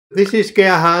This is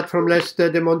Gerhard from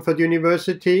Leicester de Montfort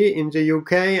University in the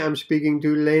UK. I'm speaking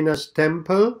to Leyna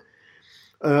Stemle,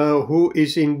 who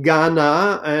is in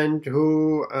Ghana and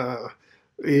who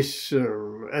is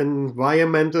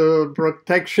environmental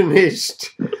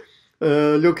protectionist,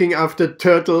 looking after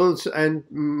turtles and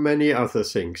many other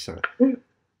things.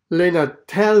 Leyna,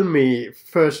 tell me,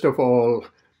 first of all,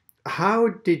 how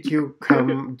did you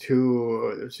come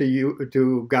to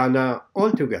Ghana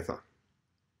altogether?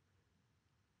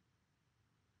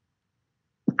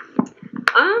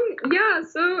 Yeah,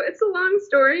 so it's a long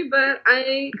story, but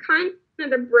I kind of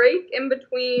had a break in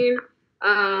between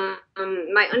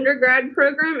my undergrad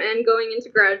program and going into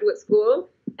graduate school.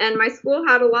 And my school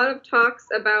had a lot of talks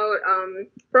about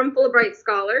from Fulbright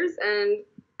scholars, and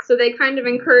so they kind of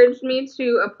encouraged me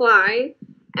to apply.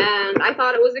 And I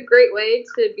thought it was a great way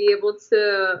to be able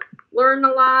to learn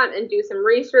a lot and do some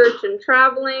research and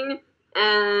traveling.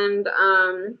 And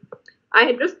I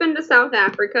had just been to South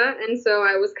Africa, and so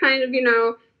I was kind of,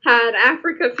 had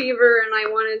Africa fever and I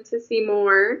wanted to see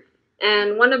more.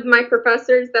 And one of my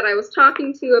professors that I was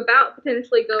talking to about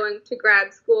potentially going to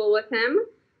grad school with him,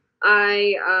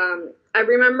 I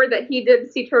remember that he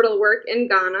did sea turtle work in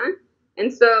Ghana.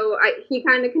 And so he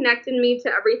kind of connected me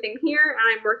to everything here,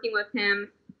 and I'm working with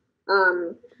him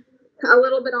a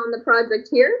little bit on the project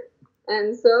here.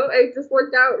 And so it just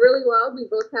worked out really well. We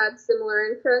both had similar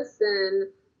interests, and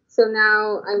so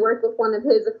now I work with one of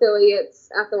his affiliates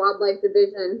at the Wildlife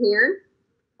Division here,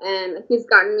 and he's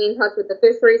gotten me in touch with the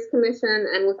Fisheries Commission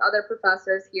and with other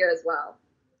professors here as well.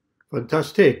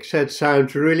 Fantastic. That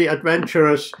sounds really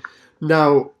adventurous.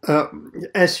 Now,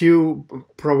 as you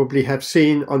probably have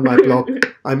seen on my blog,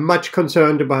 I'm much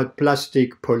concerned about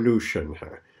plastic pollution.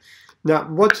 Now,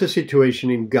 what's the situation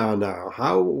in Ghana?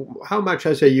 How much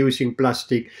are they using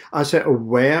plastic? Are they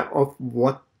aware of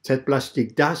what that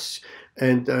plastic does?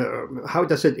 And how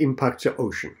does it impact the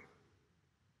ocean?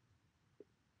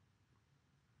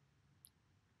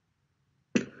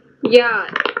 Yeah,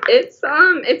 it's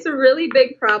a really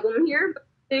big problem here.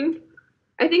 But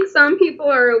I think some people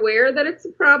are aware that it's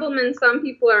a problem and some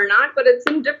people are not, but it's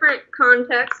in different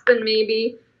contexts than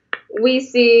maybe we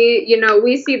see,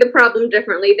 we see the problem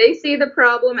differently. They see the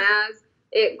problem as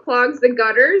it clogs the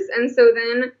gutters, and so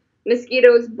then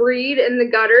mosquitoes breed in the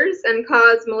gutters and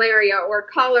cause malaria, or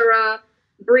cholera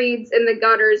breeds in the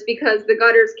gutters because the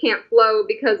gutters can't flow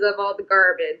because of all the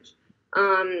garbage.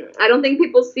 I don't think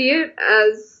people see it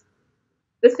as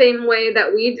the same way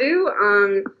that we do,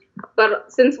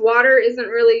 but since water isn't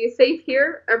really safe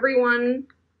here, everyone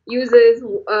uses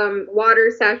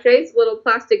water sachets, little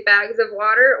plastic bags of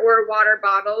water, or water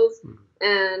bottles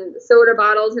and soda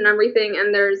bottles and everything,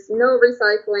 and there's no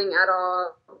recycling at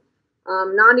all.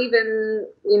 Not even,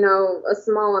 a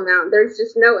small amount. There's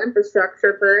just no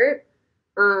infrastructure for it.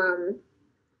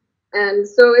 And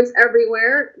so it's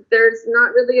everywhere. There's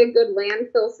not really a good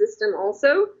landfill system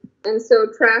also. And so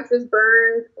trash is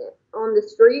burned on the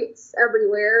streets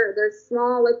everywhere. There's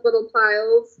small, little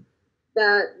piles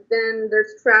that then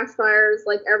there's trash fires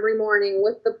every morning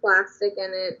with the plastic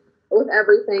in it, with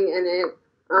everything in it.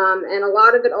 And a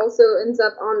lot of it also ends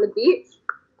up on the beach.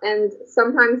 And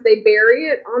sometimes they bury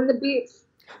it on the beach.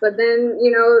 But then,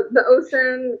 the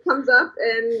ocean comes up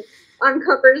and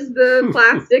uncovers the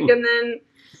plastic, and then,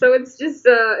 so it's just,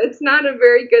 it's not a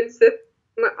very good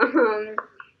system.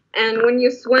 And when you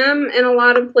swim in a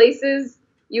lot of places,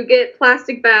 you get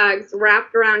plastic bags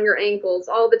wrapped around your ankles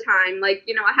all the time.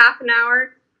 A half an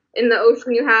hour in the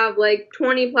ocean, you have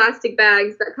 20 plastic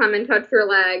bags that come and touch your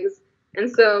legs. And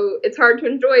so it's hard to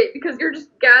enjoy it because you're just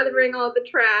gathering all the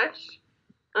trash.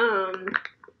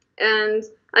 And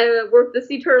I work the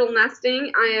sea turtle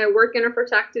nesting. I work in a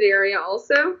protected area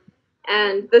also.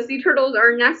 And the sea turtles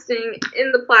are nesting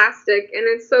in the plastic, and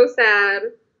it's so sad.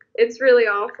 It's really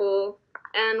awful.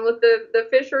 And with the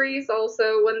fisheries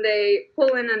also, when they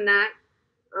pull in a net,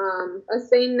 a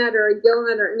seine net or a gill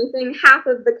net or anything, half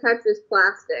of the catch is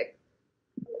plastic.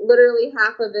 Literally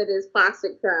half of it is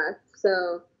plastic trash.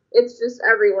 So it's just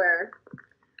everywhere.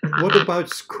 What about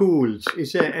schools?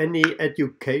 Is there any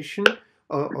education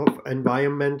of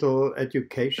environmental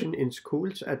education in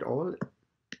schools at all?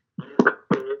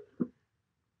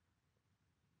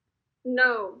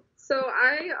 No. So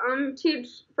I teach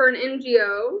for an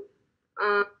NGO,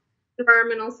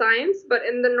 environmental science, but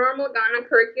in the normal Ghana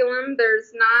curriculum,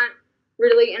 there's not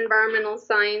really environmental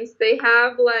science. They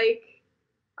have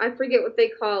I forget what they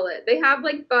call it. They have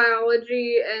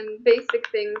biology and basic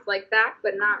things like that,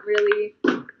 but not really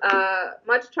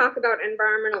much talk about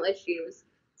environmental issues.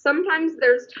 Sometimes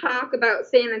there's talk about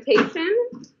sanitation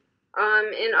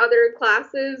in other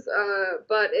classes,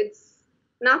 but it's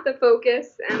not the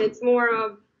focus, and it's more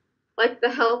of like the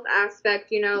health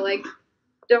aspect, like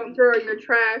don't throw your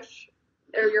trash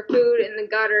or your food in the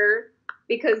gutter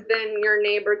because then your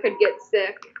neighbor could get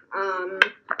sick.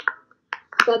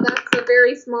 But that's a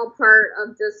very small part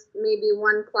of just maybe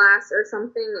one class or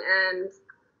something, and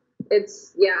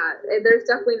there's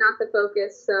definitely not the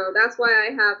focus. So that's why I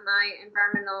have my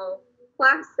environmental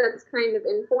class that's kind of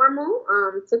informal,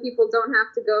 so people don't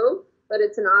have to go, but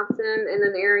it's an option in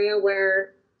an area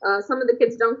where some of the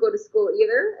kids don't go to school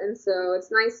either, and so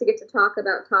it's nice to get to talk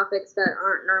about topics that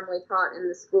aren't normally taught in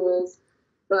the schools.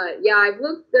 But yeah, I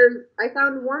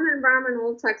found one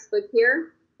environmental textbook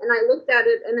here, and I looked at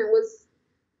it, and it was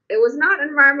not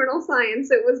environmental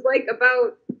science. It was like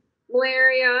about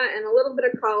malaria and a little bit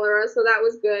of cholera, so that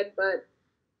was good, but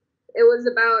it was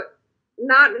about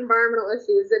not environmental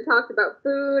issues. It talked about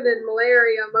food and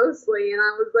malaria mostly, and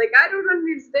I was like, I don't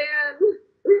understand.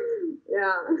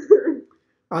 Yeah.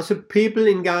 Are the people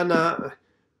in Ghana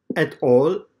at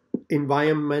all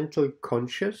environmental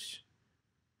conscious?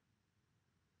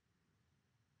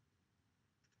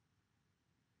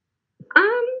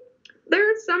 There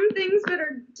are some things that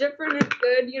are different and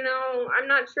good, I'm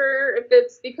not sure if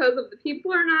it's because of the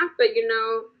people or not, but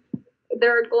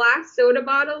there are glass soda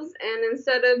bottles, and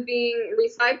instead of being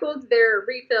recycled, they're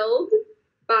refilled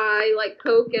by like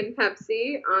Coke and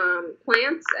Pepsi,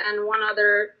 plants, and one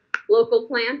other local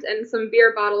plant, and some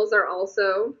beer bottles are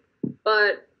also.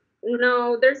 But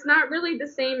no, there's not really the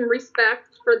same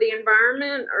respect for the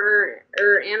environment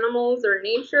or animals or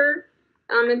nature.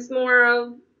 It's more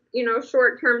of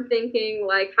short-term thinking,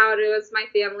 like how does my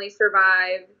family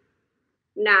survive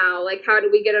now? Like how do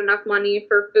we get enough money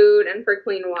for food and for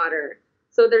clean water?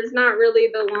 So there's not really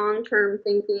the long-term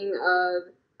thinking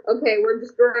of, okay, we're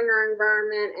destroying our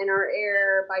environment and our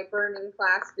air by burning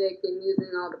plastic and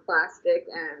using all the plastic,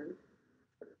 and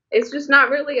it's just not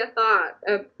really a thought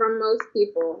from most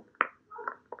people.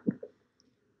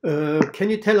 Can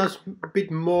you tell us a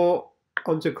bit more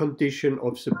on the condition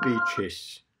of the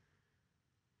beaches?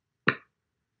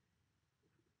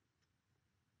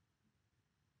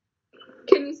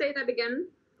 Can you say that again?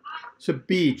 The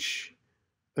beach,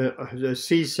 the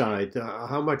seaside,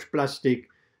 how much plastic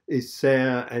is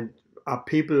there, and are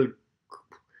people,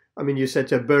 I mean, you said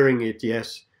they're burying it,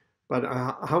 yes, but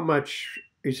how much,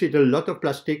 is it a lot of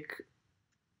plastic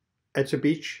at the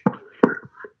beach?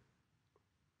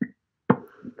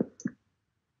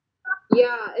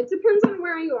 Yeah, it depends on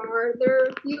where you are. There are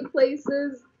a few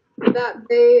places that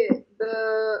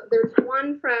there's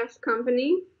one trash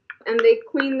company, and they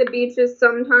clean the beaches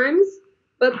sometimes,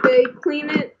 but they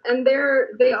clean it, and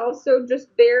they also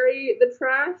just bury the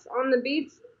trash on the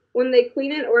beach when they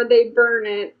clean it, or they burn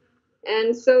it.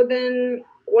 And so then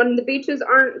when the beaches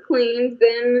aren't cleaned,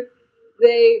 then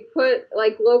they put,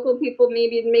 like, local people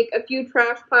maybe make a few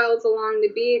trash piles along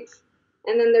the beach,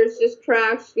 and then there's just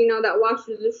trash, that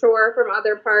washes ashore from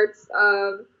other parts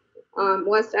of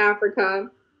West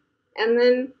Africa. And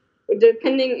then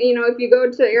depending, if you go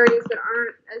to areas that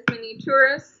aren't as many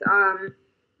tourists,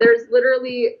 there's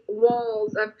literally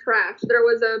walls of trash. There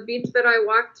was a beach that I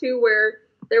walked to where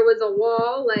there was a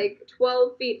wall like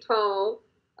 12 feet tall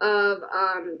of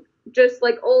just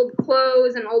like old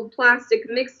clothes and old plastic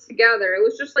mixed together. It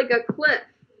was just like a cliff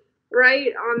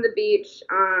right on the beach.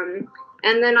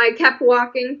 And then I kept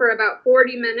walking for about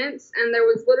 40 minutes, and there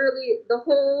was literally the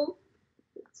whole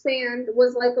sand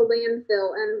was like a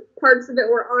landfill, and parts of it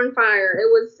were on fire. It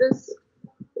was just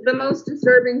the most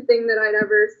disturbing thing that I'd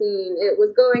ever seen. It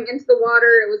was going into the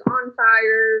water, it was on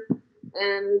fire,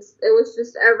 and it was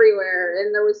just everywhere,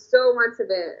 and there was so much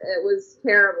of it. It was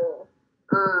terrible.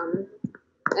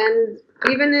 And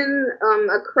even in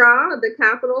Accra, the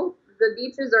capital, the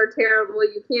beaches are terrible.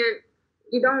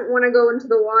 You don't want to go into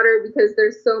the water because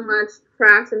there's so much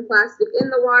trash and plastic in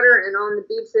the water and on the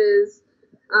beaches.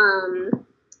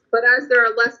 But as there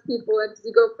are less people, as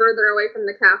you go further away from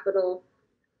the capital,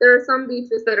 there are some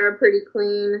beaches that are pretty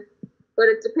clean, but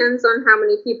it depends on how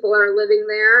many people are living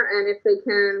there and if they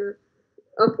can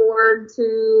afford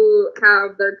to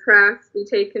have their trash be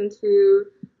taken to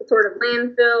a sort of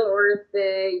landfill, or if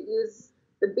they use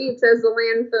the beach as a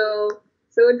landfill.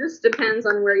 So it just depends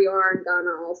on where you are in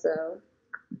Ghana also.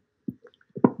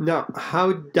 Now,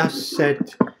 how does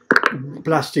that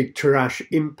plastic trash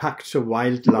impact the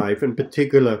wildlife, in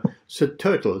particular the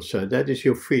turtles? That is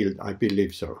your field, I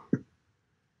believe so.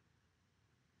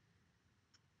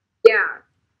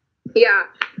 Yeah.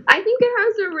 I think it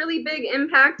has a really big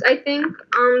impact. I think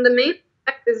the main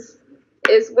impact is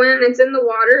when it's in the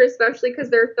water, especially because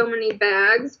there are so many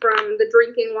bags from the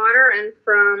drinking water and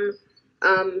from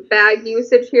bag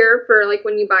usage here for like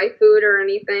when you buy food or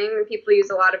anything. People use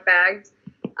a lot of bags.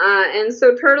 And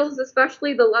so turtles,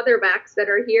 especially the leatherbacks that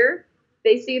are here,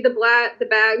 they see the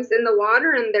bags in the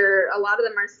water, and a lot of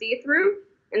them are see-through.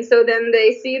 And so then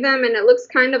they see them, and it looks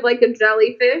kind of like a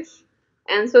jellyfish.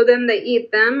 And so then they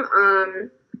eat them,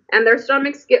 and their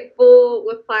stomachs get full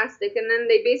with plastic, and then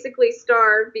they basically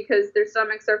starve because their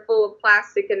stomachs are full of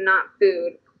plastic and not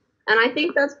food. And I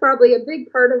think that's probably a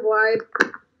big part of why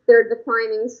they're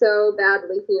declining so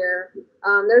badly here.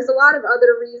 There's a lot of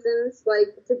other reasons,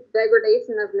 like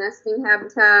degradation of nesting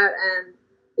habitat and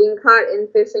being caught in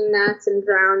fishing nets and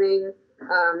drowning.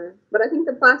 But I think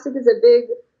the plastic is a big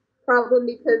problem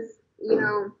because,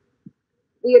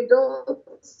 the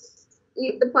adults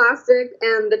eat the plastic,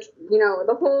 and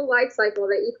the whole life cycle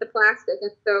they eat the plastic.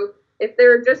 And so if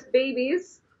they're just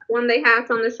babies when they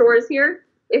hatch on the shores here,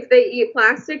 if they eat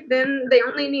plastic, then they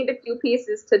only need a few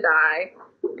pieces to die.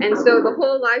 And so the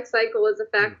whole life cycle is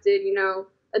affected.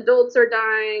 Adults are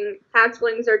dying,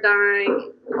 hatchlings are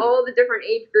dying, all the different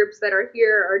age groups that are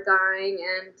here are dying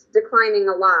and declining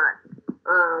a lot.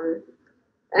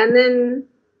 And then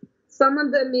some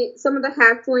of the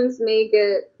hatchlings may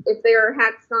get, if they are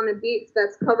hatched on a beach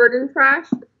that's covered in trash,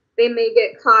 they may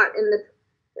get caught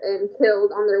and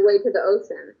killed on their way to the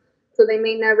ocean. So they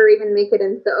may never even make it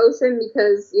into the ocean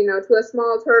because, to a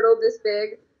small turtle this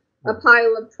big, a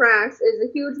pile of trash is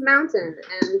a huge mountain,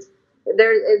 and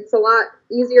it's a lot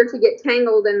easier to get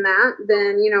tangled in that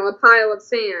than, a pile of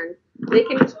sand. They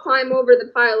can just climb over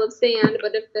the pile of sand,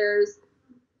 but if there's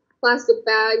plastic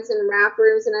bags and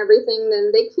wrappers and everything,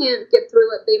 then they can't get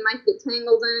through it. They might get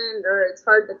tangled in, or it's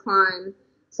hard to climb.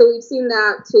 So we've seen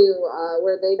that too,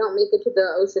 where they don't make it to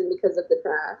the ocean because of the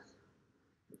trash.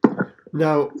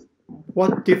 Now,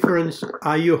 what difference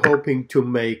are you hoping to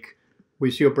make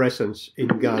with your presence in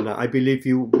Ghana? I believe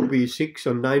you will be 6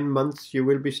 or 9 months you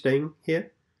will be staying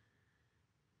here?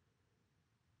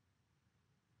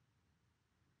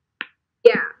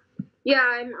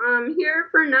 Yeah, I'm here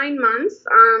for 9 months.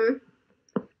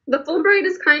 The Fulbright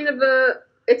is kind of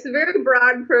it's a very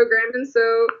broad program, and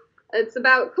so it's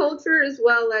about culture as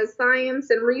well as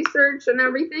science and research and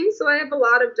everything. So I have a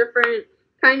lot of different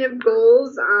kind of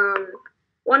goals.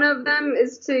 One of them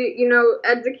is to,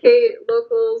 educate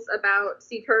locals about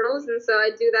sea turtles, and so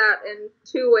I do that in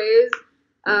 2 ways,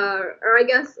 or I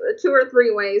guess 2 or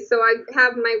 3 ways. So I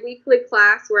have my weekly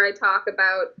class where I talk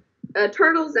about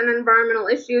turtles and environmental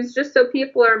issues, just so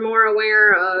people are more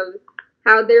aware of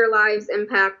how their lives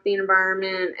impact the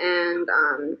environment and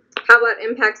how that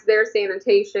impacts their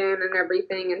sanitation and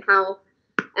everything and health.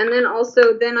 And then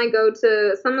also, then I go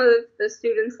to some of the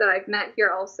students that I've met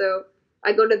here also.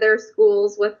 I go to their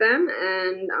schools with them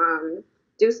and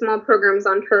do small programs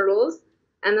on turtles.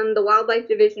 And then the Wildlife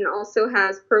Division also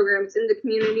has programs in the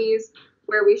communities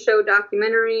where we show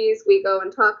documentaries. We go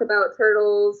and talk about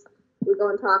turtles. We go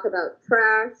and talk about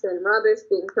trash and rubbish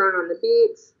being thrown on the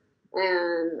beach.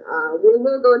 And we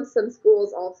will go to some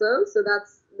schools also. So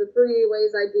that's the 3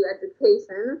 ways I do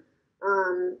education.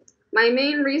 My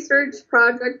main research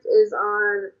project is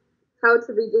on how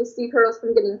to reduce sea turtles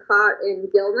from getting caught in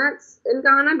gill nets in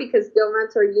Ghana, because gill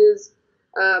nets are used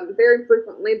very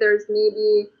frequently. There's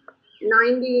maybe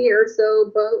 90 or so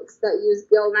boats that use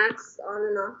gill nets on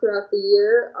and off throughout the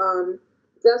year,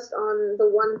 just on the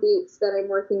one beach that I'm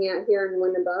working at here in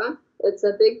Winneba. It's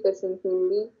a big fishing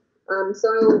community.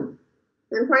 So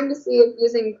I'm trying to see if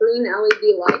using green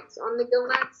LED lights on the gill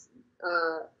nets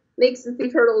makes the sea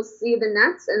turtles see the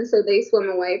nets, and so they swim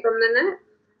away from the net.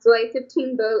 So I have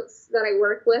 15 boats that I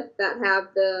work with that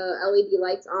have the LED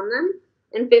lights on them,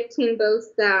 and 15 boats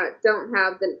that don't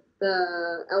have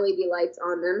the LED lights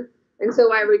on them. And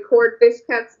so I record fish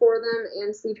catch for them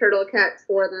and sea turtle catch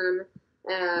for them,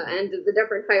 and the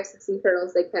different types of sea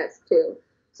turtles they catch too.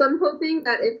 So I'm hoping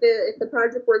that if the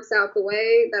project works out the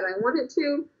way that I want it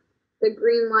to, the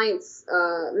green lights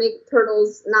make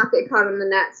turtles not get caught in the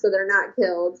net, so they're not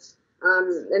killed,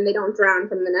 and they don't drown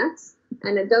from the nets,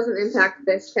 and it doesn't impact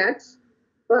fish catch.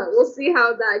 But we'll see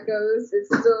how that goes. It's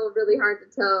still really hard to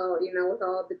tell, with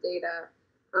all of the data.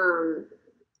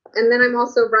 And then I'm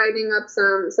also writing up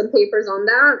some papers on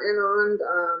that and on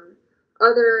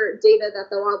other data that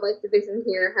the Wildlife Division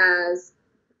here has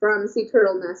from sea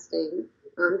turtle nesting,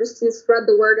 just to spread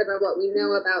the word about what we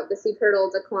know about the sea turtle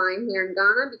decline here in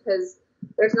Ghana, because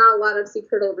there's not a lot of sea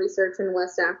turtle research in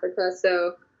West Africa,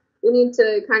 so we need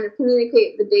to kind of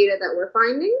communicate the data that we're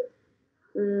finding.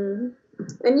 And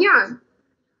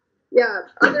the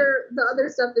other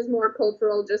stuff is more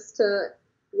cultural, just to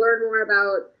learn more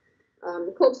about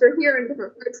culture here in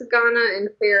different parts of Ghana and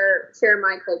share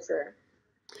my culture.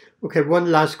 Okay,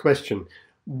 one last question.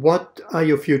 What are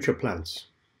your future plans?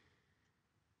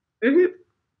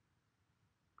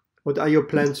 What are your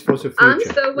plans for the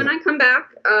future? So when I come back,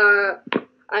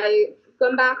 I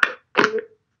come back in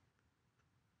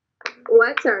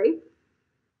what? Sorry.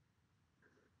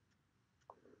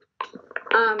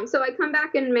 So I come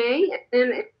back in May,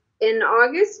 and in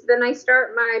August, then I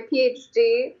start my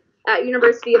PhD at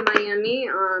University of Miami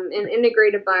in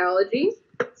integrative biology.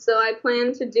 So I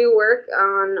plan to do work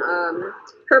on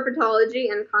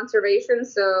herpetology and conservation,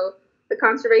 so the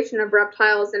conservation of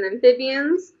reptiles and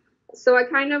amphibians. So I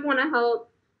kind of want to help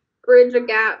bridge a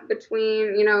gap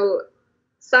between,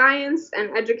 science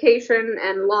and education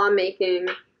and lawmaking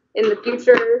in the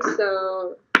future.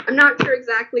 So I'm not sure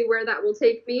exactly where that will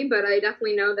take me, but I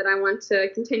definitely know that I want to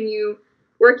continue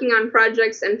working on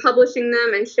projects and publishing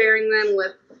them and sharing them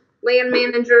with land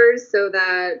managers so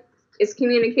that it's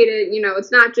communicated,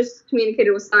 it's not just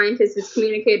communicated with scientists, it's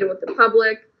communicated with the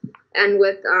public and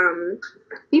with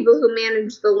people who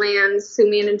manage the lands, who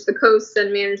manage the coasts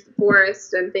and manage the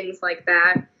forests and things like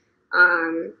that.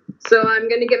 So I'm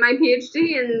going to get my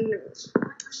PhD and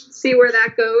see where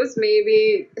that goes,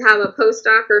 maybe have a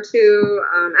postdoc or two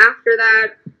after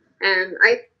that. And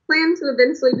I plan to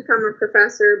eventually become a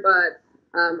professor, but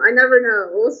I never know.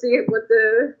 We'll see what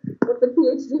the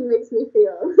PhD makes me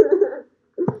feel.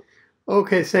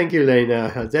 Okay, thank you,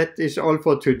 Leyna. That is all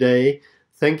for today.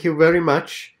 Thank you very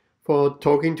much for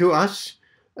talking to us.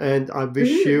 And I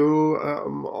wish you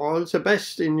all the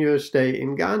best in your stay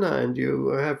in Ghana. And you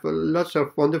have lots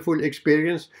of wonderful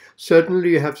experience.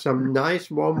 Certainly you have some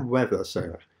nice warm weather,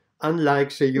 sir.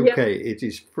 Unlike the UK, it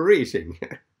is freezing.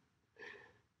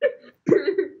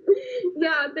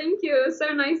 Yeah, thank you. So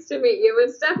nice to meet you.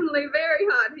 It's definitely very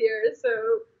hot here, so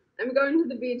I'm going to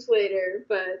the beach later.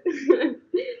 But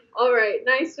all right,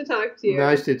 nice to talk to you.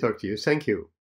 Nice to talk to you. Thank you.